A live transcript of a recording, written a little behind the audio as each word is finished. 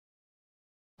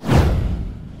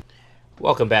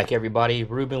Welcome back, everybody.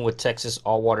 Ruben with Texas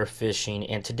All Water Fishing,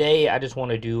 and today I just want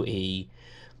to do a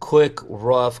quick,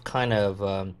 rough kind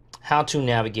of how to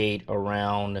navigate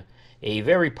around a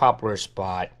very popular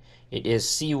spot. It is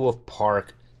Seawolf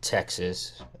Park,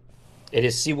 Texas. It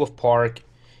is Seawolf Park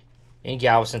in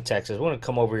Galveston, Texas. We're going to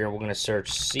come over here and we're going to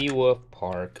search Seawolf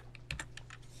Park.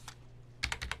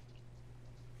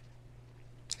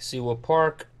 Seawolf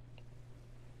Park.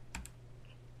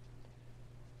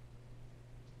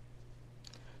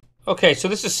 Okay, so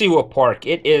this is Seawolf Park.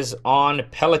 It is on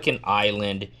Pelican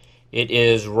Island. It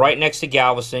is right next to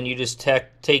Galveston. You just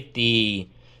take the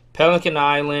Pelican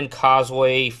Island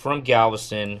Causeway from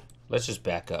Galveston. Let's just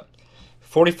back up.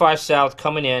 45 South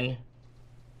coming in.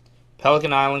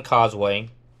 Pelican Island Causeway.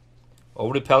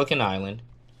 Over to Pelican Island.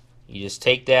 You just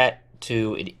take that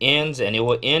to it ends, and it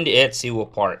will end at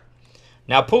Seawolf Park.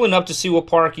 Now, pulling up to Seawolf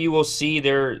Park, you will see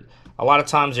there a lot of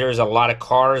times there's a lot of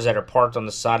cars that are parked on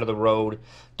the side of the road.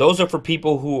 Those are for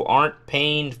people who aren't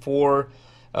paying for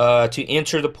to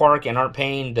enter the park and aren't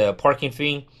paying the parking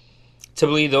fee.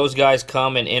 Typically, those guys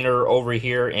come and enter over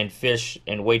here and fish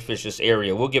and weight fish this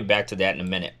area. We'll get back to that in a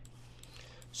minute.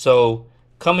 So,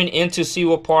 coming into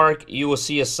Seawolf Park, you will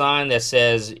see a sign that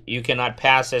says you cannot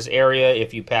pass this area.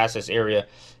 If you pass this area,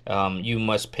 you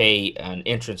must pay an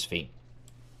entrance fee.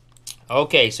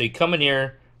 Okay, so you come in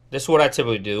here. This is what I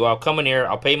typically do. I'll come in here,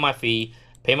 I'll pay my fee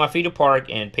to park,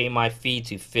 and pay my fee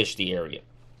to fish the area.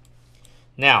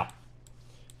 Now,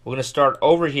 we're going to start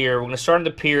over here. We're going to start in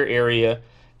the pier area.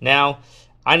 Now,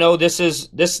 I know this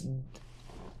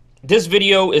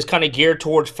video is kind of geared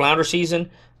towards flounder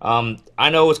season. I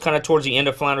know it's kind of towards the end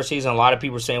of flounder season. A lot of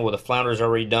people are saying, well, the flounder's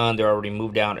already done. They're already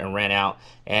moved out and ran out.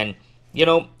 And, you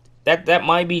know, that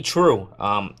might be true.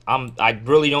 I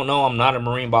really don't know. I'm not a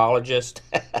marine biologist.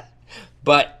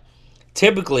 But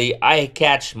typically, I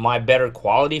catch my better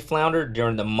quality flounder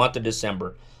during the month of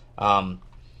December.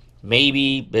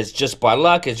 Maybe it's just by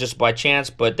luck, it's just by chance,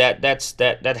 but that's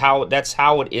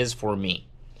how it is for me.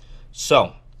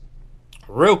 So,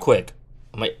 real quick,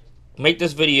 I might make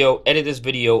this video, edit this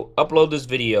video, upload this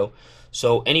video,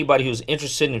 so anybody who's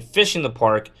interested in fishing the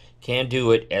park can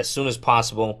do it as soon as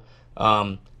possible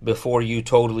before you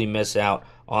totally miss out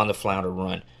on the flounder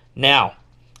run. Now,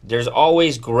 there's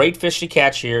always great fish to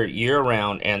catch here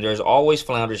year-round, and there's always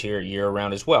flounders here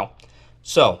year-round as well.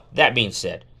 So, that being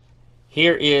said,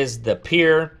 here is the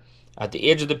pier. At the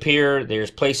edge of the pier,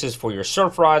 there's places for your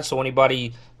surf rod, so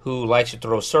anybody who likes to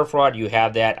throw surf rod, you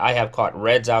have that. I have caught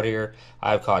reds out here.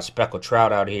 I've caught speckled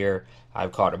trout out here.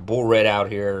 I've caught a bull red out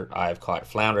here. I've caught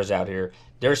flounders out here.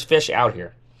 There's fish out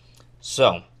here.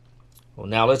 So, well,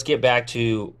 now let's get back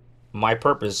to my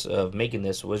purpose of making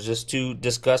this was just to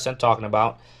discuss and talking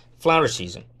about flounder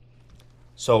season.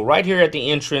 So right here at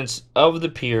the entrance of the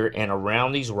pier and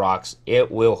around these rocks, it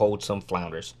will hold some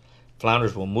flounders.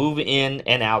 Flounders will move in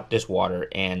and out this water,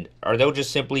 or they'll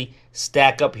just simply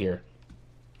stack up here.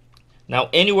 Now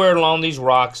anywhere along these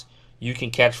rocks you can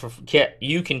catch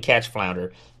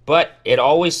flounder, but it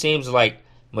always seems like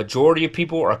majority of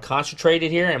people are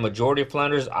concentrated here, and majority of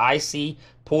flounders I see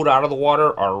pulled out of the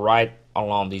water are right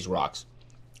along these rocks.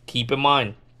 Keep in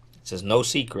mind, this is no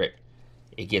secret.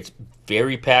 It gets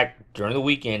very packed during the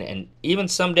weekend, and even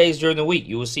some days during the week,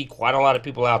 you will see quite a lot of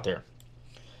people out there.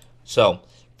 So,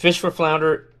 fish for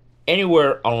flounder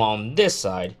anywhere along this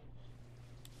side.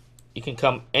 You can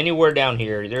come anywhere down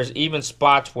here. There's even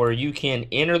spots where you can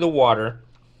enter the water,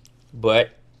 but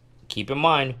keep in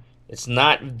mind, it's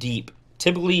not deep.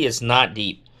 Typically, it's not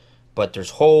deep, but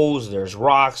there's holes, there's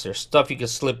rocks, there's stuff you can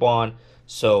slip on.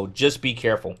 So just be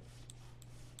careful.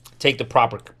 Take the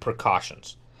proper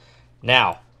precautions.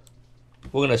 Now,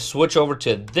 we're going to switch over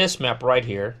to this map right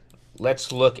here.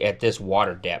 Let's look at this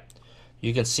water depth.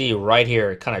 You can see right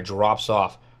here, it kind of drops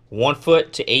off 1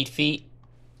 foot to 8 feet,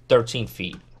 13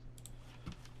 feet.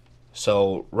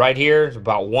 So right here is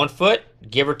about 1 foot,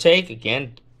 give or take,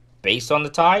 again, based on the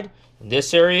tide. In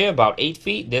this area, about 8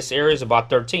 feet. This area is about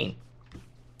 13.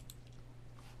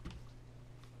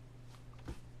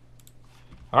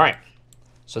 Alright,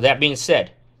 so that being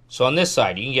said, so on this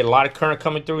side, you can get a lot of current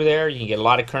coming through there. You can get a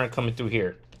lot of current coming through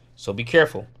here. So be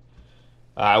careful.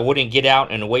 I wouldn't get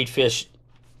out and wade fish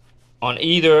on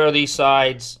either of these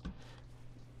sides.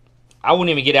 I wouldn't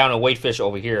even get out and wade fish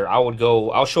over here.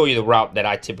 I'll show you the route that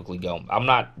I typically go. I'm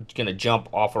not going to jump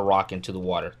off a rock into the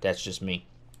water. That's just me.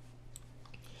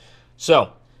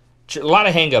 So, a lot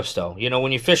of hang-ups though. You know,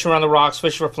 when you fish around the rocks,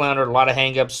 fish for flounder, a lot of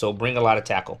hang-ups, so bring a lot of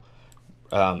tackle.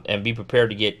 And be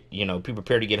prepared to get, be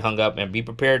prepared to get hung up, and be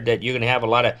prepared that you're going to have a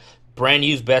lot of brand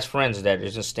new best friends that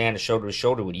is going to stand shoulder to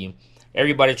shoulder with you.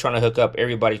 Everybody's trying to hook up.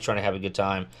 Everybody's trying to have a good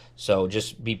time. So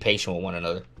just be patient with one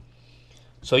another.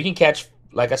 So you can catch,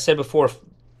 like I said before,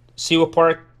 Seawolf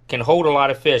Park can hold a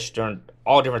lot of fish during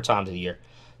all different times of the year.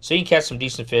 So you can catch some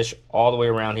decent fish all the way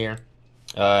around here.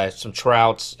 Some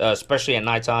trouts, especially at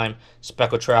nighttime,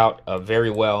 speckled trout, very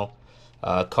well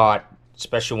caught,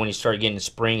 especially when you start getting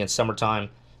spring and summertime.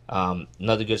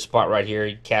 Another good spot right here.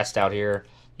 You cast out here.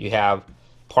 You have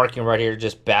parking right here.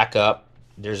 Just back up.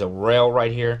 There's a rail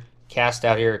right here. Cast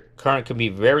out here. Current can be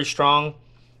very strong.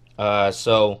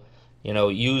 So,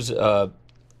 use a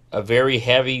very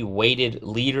heavy weighted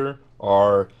leader,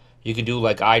 or you can do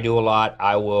like I do a lot.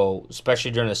 I will,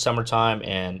 especially during the summertime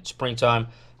and springtime,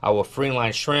 I will free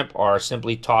line shrimp or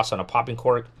simply toss on a popping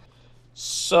cork.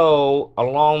 So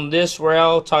along this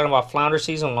rail, talking about flounder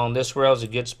season, along this rail is a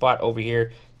good spot over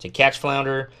here to catch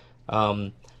flounder.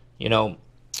 Um, you know,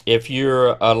 if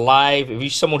you're if you're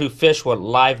someone who fish with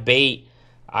live bait,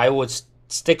 I would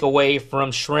stick away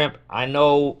from shrimp. I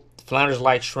know flounders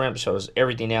like shrimp, so is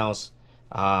everything else.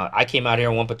 I came out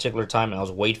here one particular time and I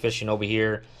was wade fishing over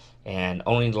here, and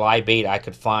only live bait I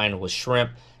could find was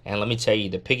shrimp. And let me tell you,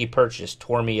 the piggy perch just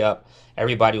tore me up.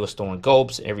 Everybody was throwing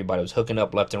gulps, everybody was hooking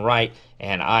up left and right,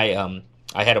 and I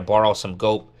had to borrow some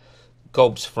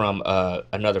gulps from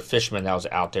another fisherman that was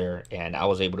out there, and I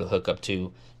was able to hook up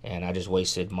too. And I just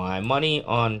wasted my money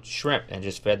on shrimp and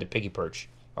just fed the piggy perch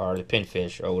or the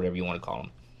pinfish or whatever you want to call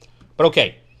them. But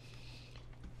okay.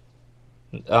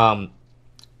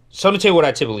 So let me tell you what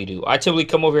I typically do. I typically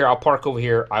come over here. I'll park over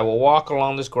here. I will walk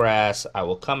along this grass. I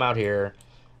will come out here.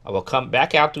 I will come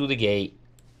back out through the gate.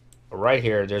 Right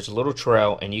here, there's a little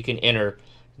trail, and you can enter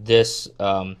this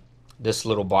this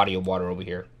little body of water over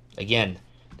here. Again,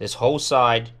 this whole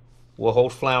side will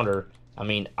hold flounder. I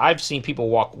mean, I've seen people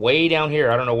walk way down here.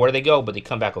 I don't know where they go, but they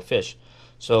come back with fish.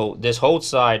 So this whole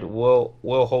side will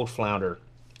hold flounder,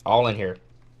 all in here.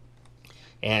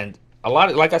 And a lot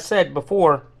of, like I said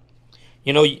before,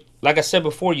 you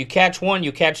catch one,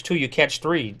 you catch two, you catch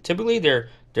three. Typically, they're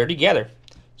together.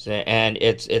 And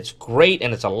it's great,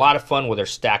 and it's a lot of fun when they're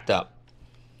stacked up.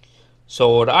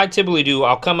 So what I typically do,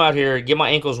 I'll come out here, get my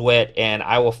ankles wet, and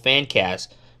I will fan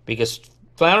cast, because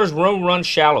flounders run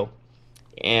shallow,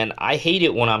 and I hate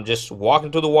it when I'm just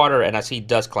walking through the water and I see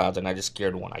dust clouds and I just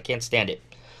scared one. I can't stand it.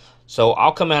 So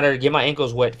I'll come out here, get my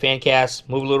ankles wet, fan cast,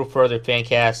 move a little further, fan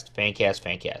cast, fan cast,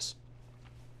 fan cast.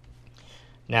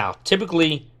 Now,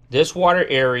 typically, this water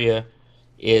area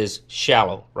is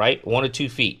shallow, right? 1 to 2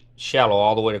 feet. Shallow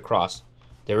all the way across.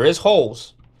 There is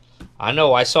holes. I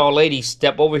know I saw a lady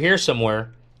step over here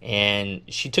somewhere, and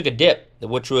she took a dip,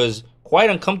 which was quite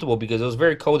uncomfortable because it was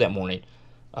very cold that morning.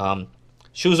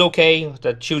 She was okay.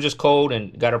 That she was just cold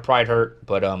and got her pride hurt.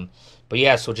 But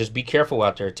yeah, so just be careful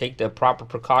out there. Take the proper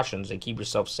precautions and keep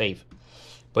yourself safe.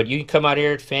 But you can come out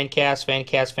here, fan cast, fan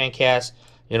cast, fan cast.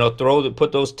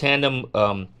 Put those tandem.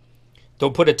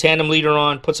 Don't put a tandem leader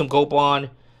on. Put some gulp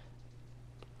on.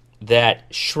 That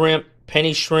shrimp,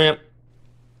 penny shrimp,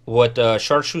 what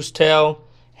chartreuse tail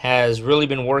has really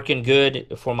been working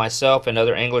good for myself and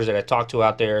other anglers that I talked to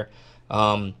out there.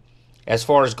 As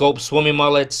far as gulp swimming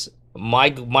mullets, my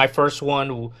first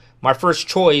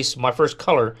choice, my first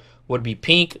color would be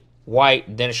pink,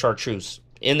 white, then chartreuse,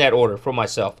 in that order for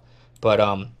myself. But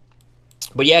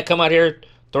yeah, come out here,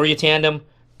 throw your tandem,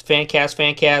 fan cast,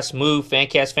 move, fan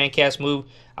cast, move.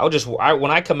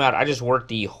 When I come out, I just work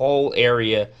the whole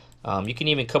area. You can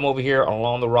even come over here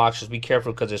along the rocks. Just be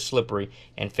careful because it's slippery.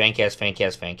 And fan cast, fan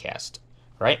cast, fan cast.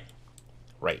 Right?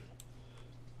 Right.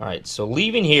 All right. So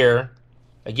leaving here,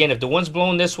 again, if the wind's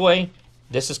blowing this way,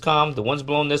 this is calm. The wind's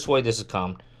blowing this way, this is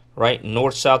calm. Right?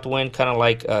 North-south wind, kind of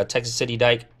like Texas City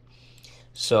Dike.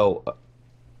 So,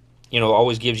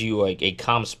 always gives you like a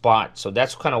calm spot. So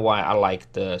that's kind of why I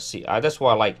like that's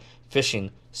why I like fishing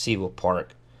Seawolf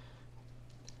Park.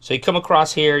 So you come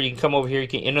across here, you can come over here, you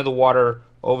can enter the water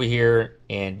over here,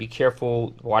 and be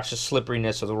careful, watch the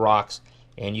slipperiness of the rocks,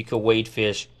 and you can wade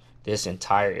fish this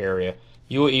entire area.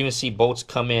 You will even see boats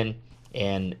come in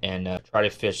and try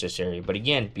to fish this area. But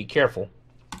again, be careful.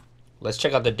 Let's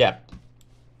check out the depth.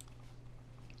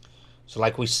 So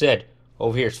like we said,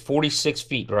 over here it's 46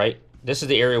 feet, right? This is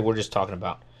the area we're just talking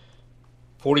about.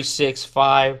 46,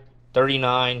 5,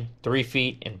 39, 3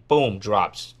 feet, and boom,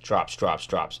 drops.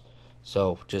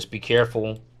 So just be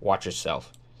careful, watch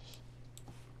yourself.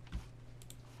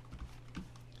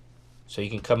 So you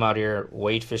can come out here,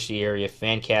 wade fish the area,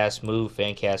 fan cast, move,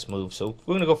 fan cast, move. So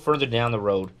we're going to go further down the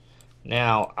road.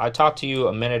 Now, I talked to you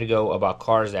a minute ago about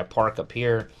cars that park up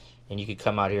here, and you can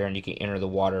come out here and you can enter the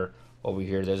water over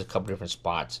here. There's a couple different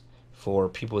spots for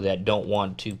people that don't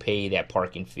want to pay that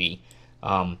parking fee.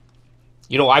 I've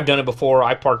done it before.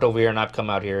 I parked over here and I've come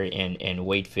out here and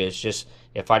wade fish. Just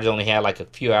if I just only had like a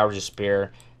few hours to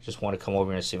spare, just want to come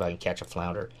over here and see if I can catch a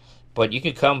flounder. But you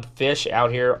can come fish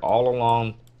out here all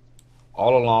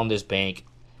along this bank.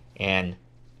 And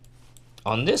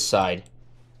on this side,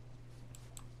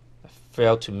 I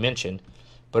failed to mention,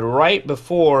 but right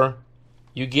before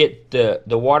you get the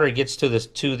water gets to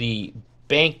the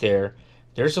bank there,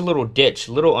 there's a little ditch,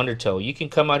 little undertow. You can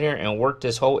come out here and work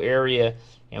this whole area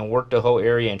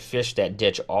and fish that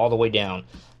ditch all the way down.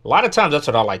 A lot of times that's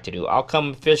what I like to do. I'll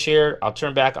come fish here, I'll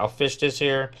turn back, I'll fish this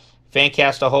here, fan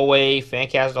cast the whole way, fan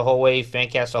cast the whole way, fan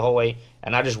cast the whole way,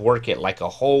 and I just work it like a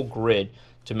whole grid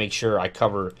to make sure I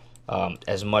cover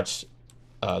as much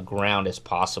ground as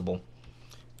possible.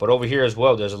 But over here as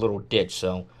well, there's a little ditch.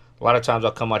 So a lot of times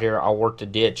I'll come out here, I'll work the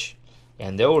ditch,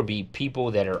 and there will be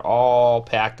people that are all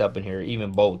packed up in here,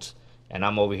 even boats, and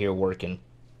I'm over here working.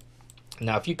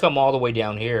 Now, if you come all the way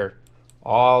down here,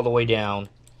 all the way down,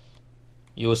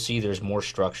 you will see there's more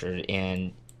structure.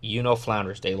 And you know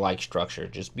flounders, they like structure.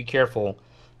 Just be careful.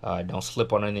 Don't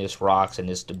slip on any of this rocks and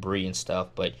this debris and stuff.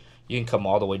 But you can come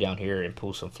all the way down here and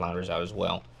pull some flounders out as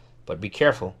well. But be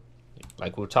careful.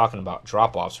 Like we were talking about,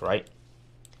 drop-offs, right?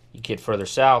 You get further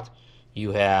south,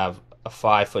 you have a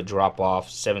 5-foot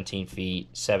drop-off, 17 feet,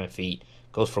 7 feet.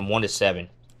 Goes from 1 to 7.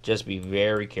 Just be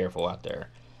very careful out there.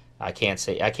 I can't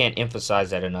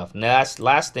emphasize that enough. And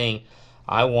last thing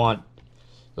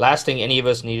any of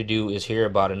us need to do is hear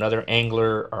about another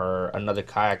angler or another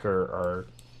kayaker or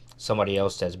somebody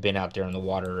else that's been out there in the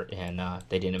water and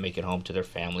they didn't make it home to their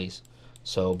families.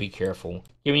 So be careful.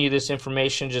 Giving you this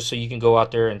information just so you can go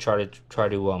out there and try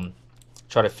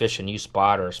to fish a new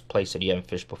spot or a place that you haven't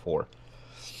fished before.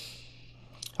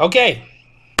 Okay,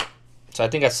 so I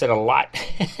think I said a lot.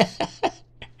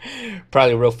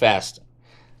 Probably real fast.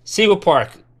 Seawolf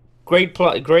Park,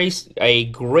 a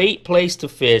great place to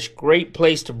fish, great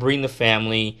place to bring the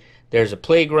family. There's a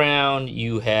playground.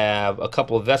 You have a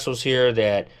couple of vessels here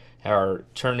that are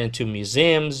turned into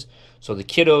museums, so the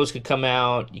kiddos could come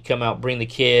out. You come out, bring the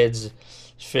kids,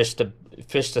 fish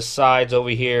the sides over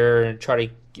here, and try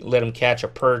to let them catch a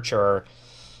perch or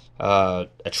a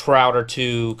trout or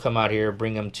two. Come out here,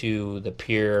 bring them to the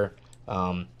pier.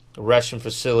 Restroom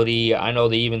facility. I know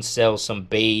they even sell some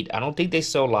bait. I don't think they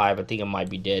sell live. I think it might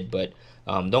be dead, but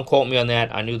don't quote me on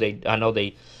that. I know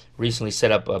they recently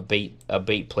set up a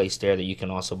bait place there that you can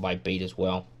also buy bait as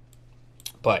well.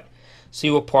 But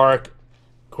Seawolf Park,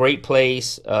 great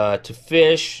place to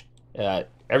fish.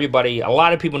 Everybody, a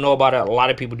lot of people know about it. A lot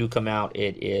of people do come out.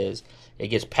 It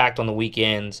gets packed on the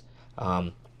weekends.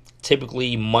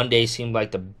 Typically Monday seems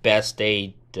like the best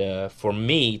day for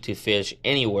me to fish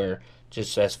anywhere,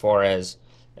 just as far as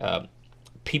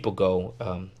people go.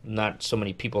 Not so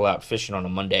many people out fishing on a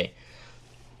Monday.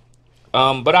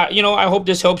 But I hope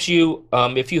this helps you.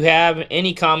 If you have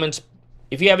any comments,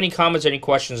 any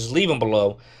questions, leave them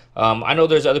below. I know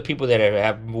there's other people that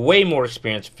have way more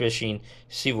experience fishing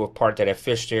Seawolf Park that have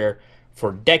fished there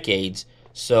for decades.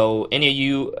 So any of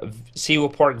you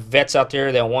Seawolf Park vets out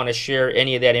there that want to share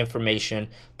any of that information,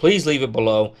 please leave it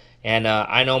below. And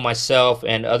I know myself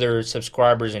and other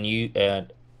subscribers and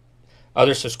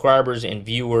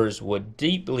viewers would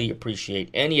deeply appreciate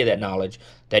any of that knowledge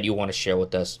that you want to share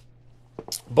with us.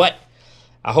 But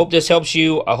I hope this helps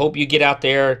you. I hope you get out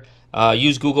there,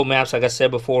 use Google Maps, like I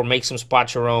said before, make some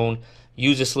spots your own.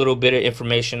 Use this little bit of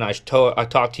information I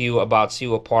talked to you about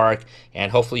Seawolf Park,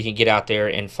 and hopefully you can get out there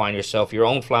and find yourself your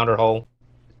own flounder hole.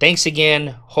 Thanks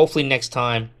again. Hopefully next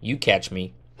time you catch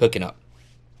me hooking up.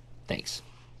 Thanks.